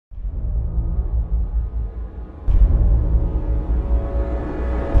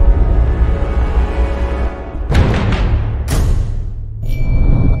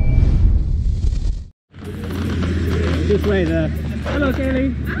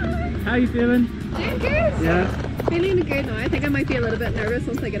How are you feeling? Doing good. Yeah. Feeling good now. I think I might be a little bit nervous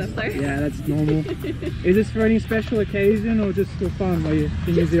once I get up there. Yeah, that's normal. Is this for any special occasion or just for fun while you're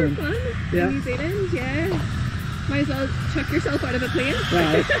in New Zealand? Just for fun. Yeah. In New Zealand, yeah. Might as well chuck yourself out of a plane.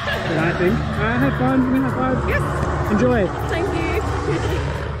 Well, that's what I think. Alright, have fun. Give me a high five. Yes. Enjoy. Thank you.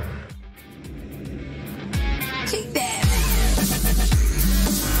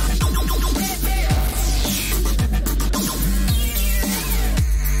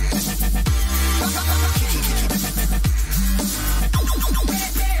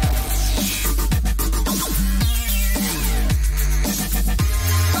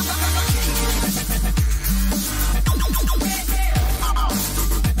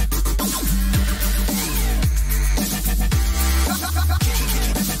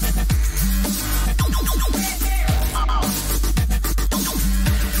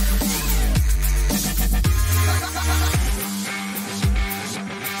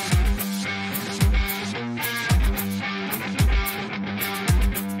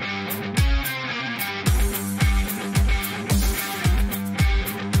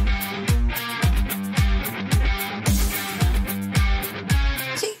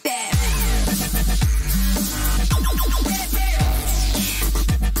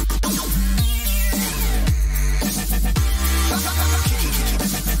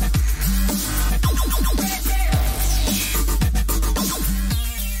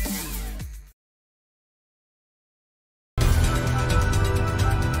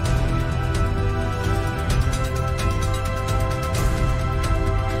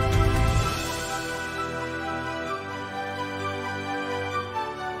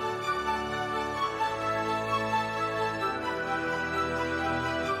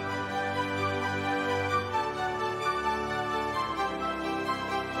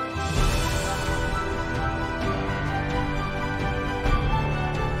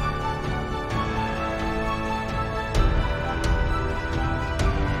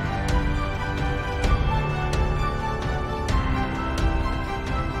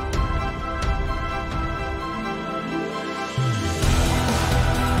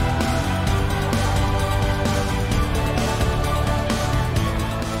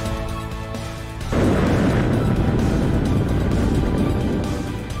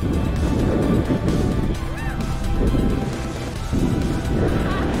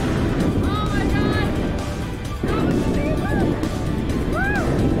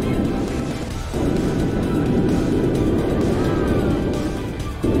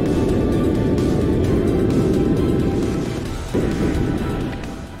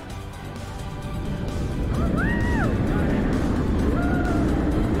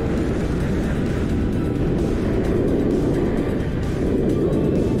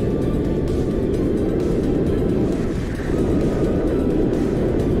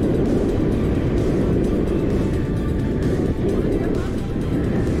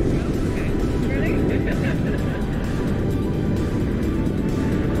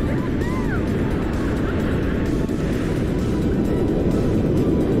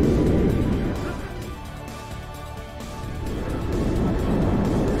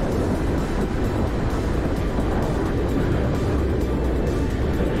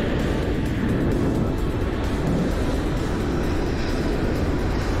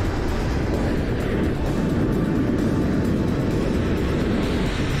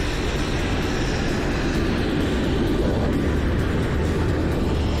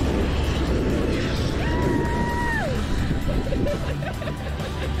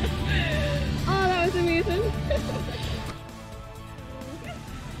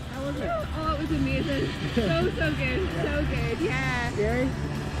 Oh, it was amazing. So good. So good, yeah. Scary?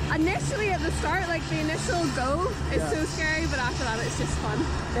 Initially at the start, like the initial go, it's so scary, but after that it's just fun.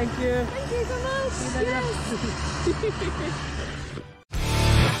 Thank you. Thank you so much. See you later. Yes.